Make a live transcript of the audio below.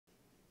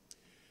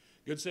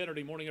Good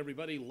Saturday morning,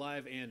 everybody.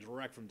 Live and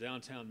direct from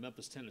downtown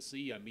Memphis,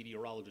 Tennessee. I'm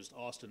meteorologist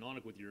Austen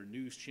Onek with your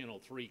News Channel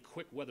 3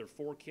 quick weather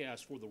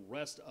forecast for the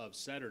rest of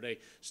Saturday.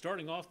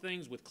 Starting off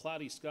things with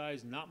cloudy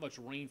skies, not much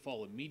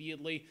rainfall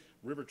immediately.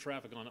 River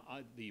traffic on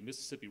the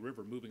Mississippi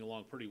River moving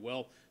along pretty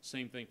well.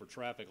 Same thing for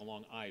traffic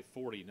along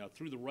I-40. Now,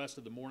 through the rest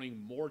of the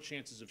morning, more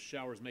chances of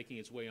showers making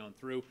its way on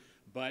through,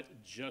 but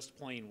just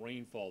plain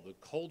rainfall. The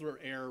colder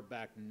air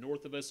back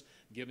north of us,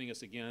 giving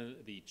us again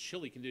the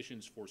chilly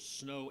conditions for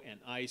snow and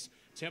ice.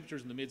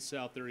 Temperatures in the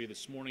mid-south area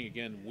this morning,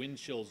 again, wind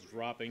chills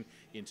dropping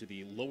into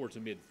the lower to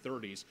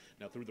mid-30s.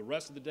 Now, through the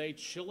rest of the day,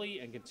 chilly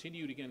and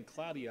continued again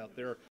cloudy out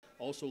there.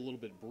 Also a little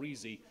bit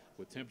breezy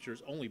with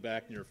temperatures only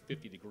back near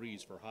 50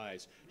 degrees for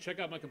highs. Check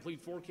out my complete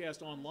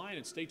forecast online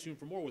and stay tuned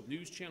for more with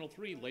News Channel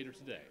 3 later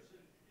today.